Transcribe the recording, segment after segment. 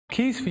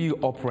Keys for You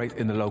operates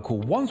in the local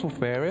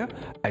Wandsworth area,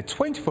 a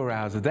 24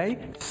 hours a day,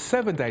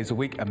 7 days a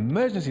week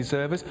emergency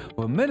service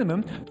with a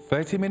minimum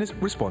 30 minutes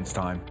response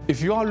time.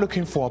 If you are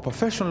looking for a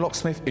professional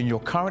locksmith in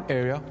your current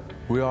area,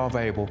 we are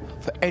available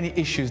for any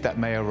issues that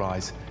may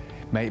arise.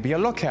 May it be a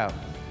lockout,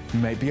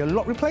 may it be a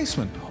lock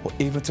replacement, or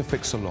even to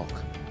fix a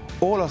lock.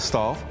 All our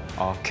staff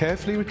are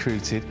carefully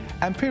recruited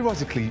and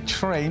periodically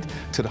trained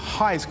to the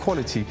highest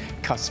quality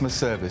customer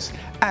service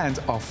and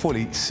are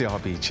fully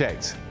CRB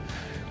checked.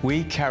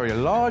 We carry a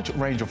large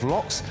range of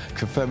locks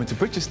conforming to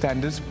British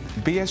standards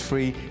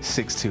BS3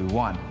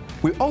 621.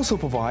 We also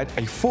provide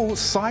a full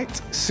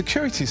site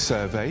security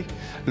survey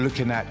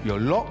looking at your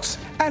locks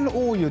and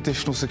all your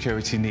additional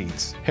security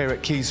needs. Here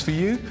at Keys for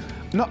You,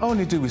 not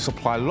only do we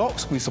supply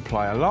locks, we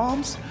supply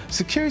alarms,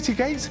 security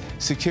gates,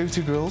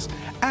 security grills,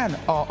 and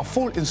are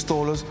full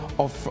installers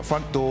of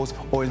front doors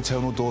or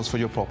internal doors for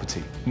your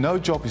property. No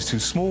job is too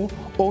small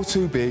or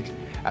too big,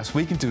 as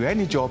we can do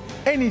any job,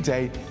 any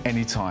day,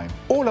 any time.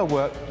 All our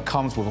work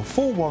comes with a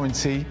full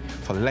warranty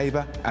for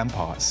labour and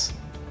parts.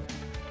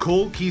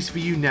 Call Keys for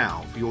You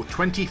now for your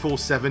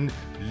 24/7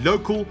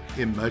 local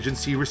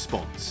emergency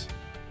response.